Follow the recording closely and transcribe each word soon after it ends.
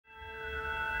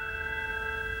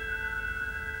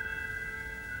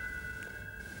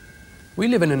We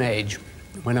live in an age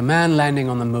when a man landing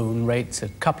on the moon rates a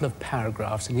couple of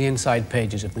paragraphs in the inside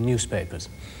pages of the newspapers.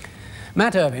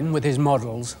 Mat Irvine, with his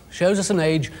models, shows us an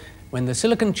age when the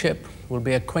silicon chip will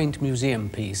be a quaint museum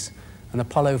piece and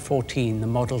Apollo 14 the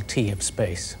Model T of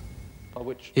space.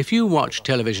 If you watch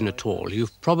television at all,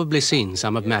 you've probably seen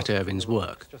some of Mat Irvine's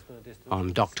work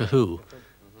on Doctor Who,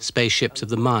 Spaceships of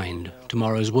the Mind,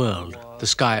 Tomorrow's World, The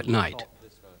Sky at Night,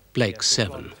 Blake's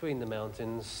 7. Between the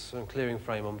mountains and clearing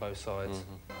frame on both sides.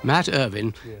 Mat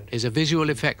Irvine is a visual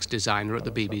effects designer at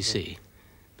the BBC,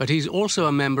 but he's also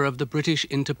a member of the British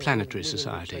Interplanetary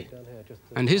Society.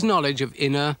 And his knowledge of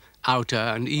inner, outer,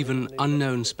 and even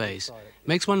unknown space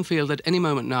makes one feel that any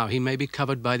moment now he may be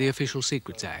covered by the Official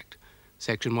Secrets Act,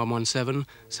 Section 117,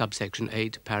 subsection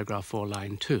 8, paragraph 4,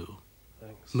 line 2.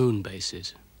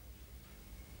 Moonbases.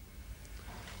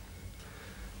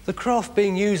 The craft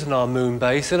being used in our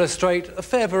Moonbase illustrate a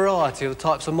fair variety of the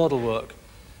types of model work.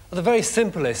 At the very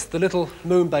simplest, the little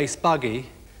Moonbase buggy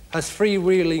has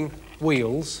freewheeling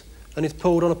wheels and is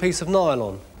pulled on a piece of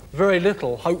nylon. Very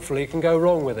little, hopefully, can go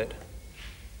wrong with it.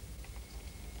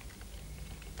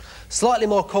 Slightly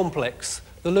more complex,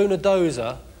 the lunar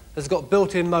dozer has got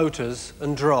built-in motors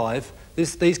and drive.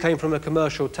 These came from a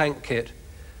commercial tank kit.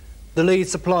 The lead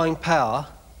supplying power.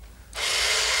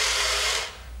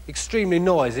 Extremely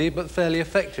noisy, but fairly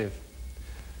effective.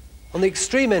 On the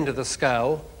extreme end of the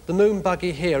scale, the moon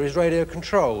buggy here is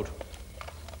radio-controlled.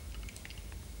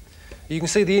 You can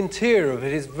see the interior of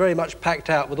it is very much packed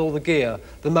out with all the gear,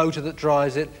 the motor that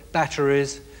drives it,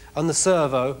 batteries, and the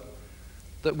servo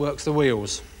that works the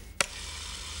wheels.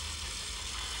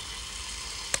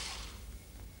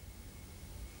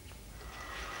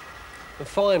 And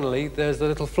finally, there's the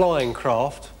little flying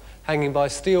craft hanging by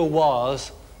steel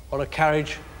wires on a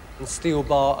carriage and steel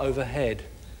bar overhead.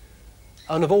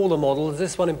 And of all the models,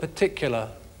 this one in particular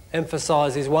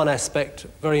emphasises one aspect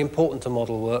very important to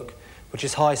model work, which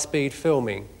is high-speed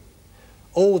filming.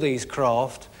 All these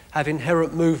craft have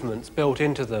inherent movements built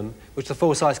into them, which the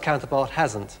full-size counterpart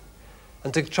hasn't.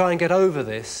 And to try and get over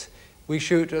this, we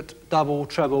shoot at double,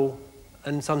 treble,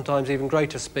 and sometimes even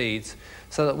greater speeds,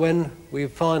 so that when we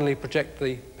finally project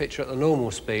the picture at the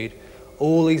normal speed,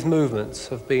 all these movements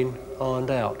have been ironed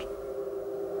out.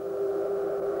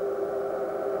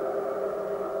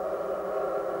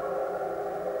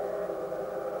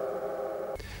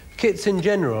 Kits in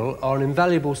general are an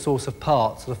invaluable source of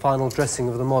parts for the final dressing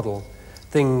of the model.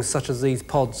 Things such as these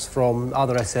pods from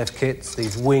other SF kits,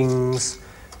 these wings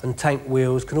and tank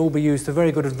wheels can all be used to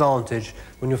very good advantage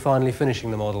when you're finally finishing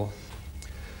the model.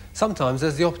 Sometimes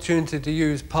there's the opportunity to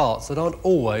use parts that aren't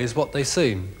always what they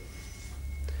seem.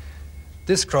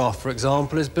 This craft, for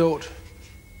example, is built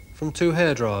from 2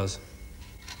 hairdryers.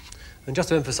 And just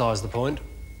to emphasise the point,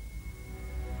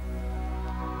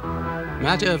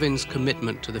 Mat Irvine's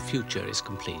commitment to the future is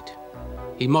complete.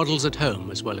 He models at home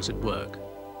as well as at work.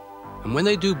 And when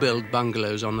they do build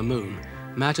bungalows on the moon,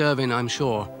 Mat Irvine, I'm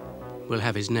sure, will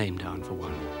have his name down for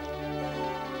one.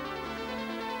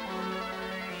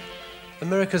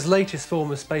 America's latest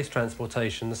form of space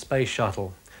transportation, the space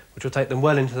shuttle, which will take them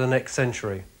well into the next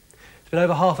century. It's been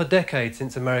over half a decade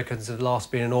since Americans have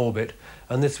last been in orbit,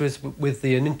 and this was with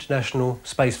the international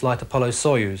spaceflight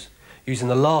Apollo-Soyuz, using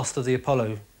the last of the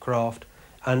Apollo craft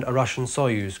and a Russian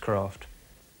Soyuz craft.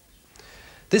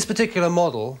 This particular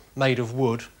model, made of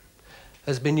wood,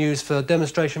 has been used for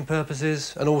demonstration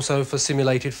purposes and also for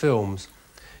simulated films.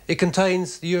 It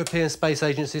contains the European Space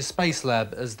Agency's Space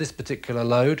Lab as this particular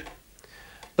load,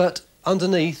 but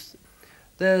underneath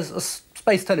there's a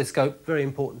space telescope, very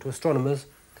important to astronomers,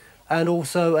 and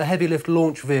also a heavy lift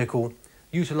launch vehicle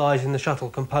utilising the shuttle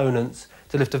components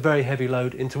to lift a very heavy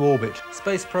load into orbit.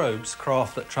 Space probes,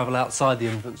 craft that travel outside the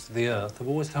influence of the Earth, have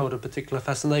always held a particular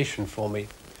fascination for me.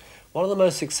 One of the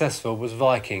most successful was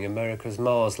Viking, America's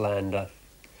Mars lander.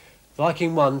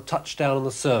 Viking 1 touched down on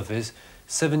the surface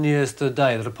 7 years to the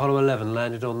day that Apollo 11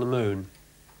 landed on the moon.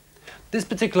 This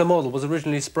particular model was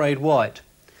originally sprayed white,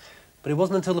 but it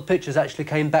wasn't until the pictures actually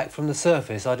came back from the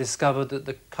surface I discovered that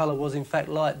the colour was in fact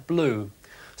light blue,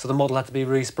 so the model had to be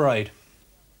resprayed.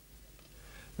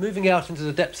 Moving out into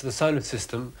the depths of the solar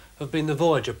system have been the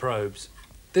Voyager probes.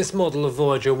 This model of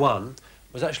Voyager 1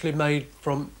 was actually made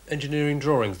from engineering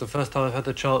drawings, the first time I've had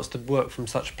the chance to work from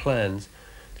such plans.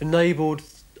 It enabled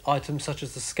items such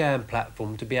as the scan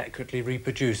platform to be accurately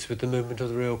reproduced with the movement of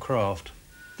the real craft.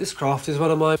 This craft is one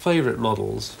of my favourite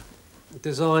models.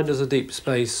 Designed as a deep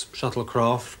space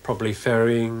shuttlecraft, probably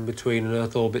ferrying between an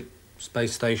Earth orbit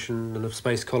space station and a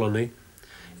space colony.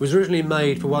 It was originally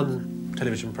made for one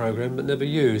television programme but never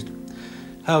used.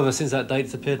 However, since that date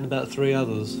it's appeared in about 3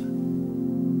 others.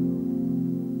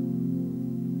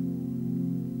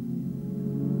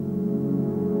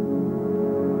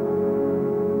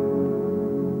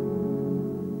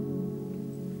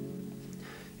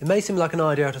 may seem like an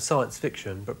idea out of science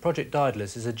fiction, but Project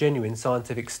Daedalus is a genuine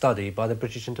scientific study by the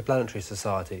British Interplanetary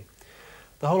Society.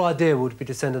 The whole idea would be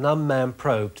to send an unmanned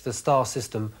probe to the star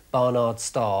system Barnard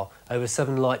Star over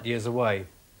 7 light-years away.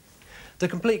 The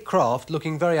complete craft,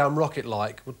 looking very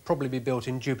un-rocket-like, would probably be built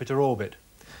in Jupiter orbit.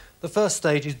 The first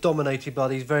stage is dominated by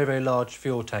these very, very large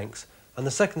fuel tanks, and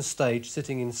the second stage,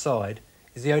 sitting inside,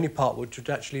 is the only part which would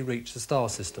actually reach the star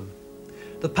system.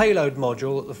 The payload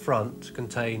module at the front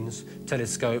contains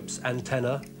telescopes,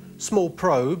 antenna, small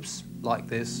probes, like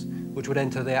this, which would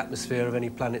enter the atmosphere of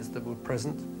any planets that were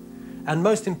present, and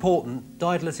most important,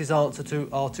 Daedalus's answer to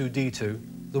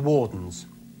R2-D2, the Wardens.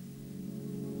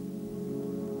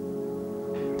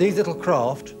 These little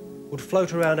craft would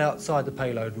float around outside the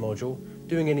payload module,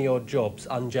 doing any odd jobs,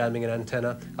 unjamming an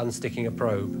antenna, unsticking a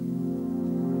probe.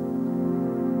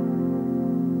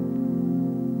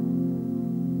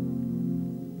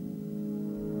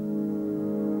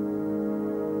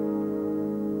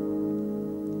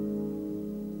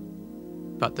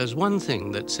 But there's one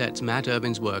thing that sets Mat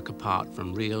Irvine's work apart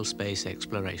from real space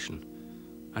exploration,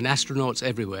 and astronauts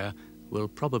everywhere will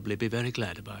probably be very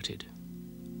glad about it.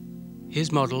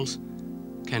 His models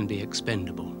can be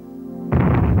expendable.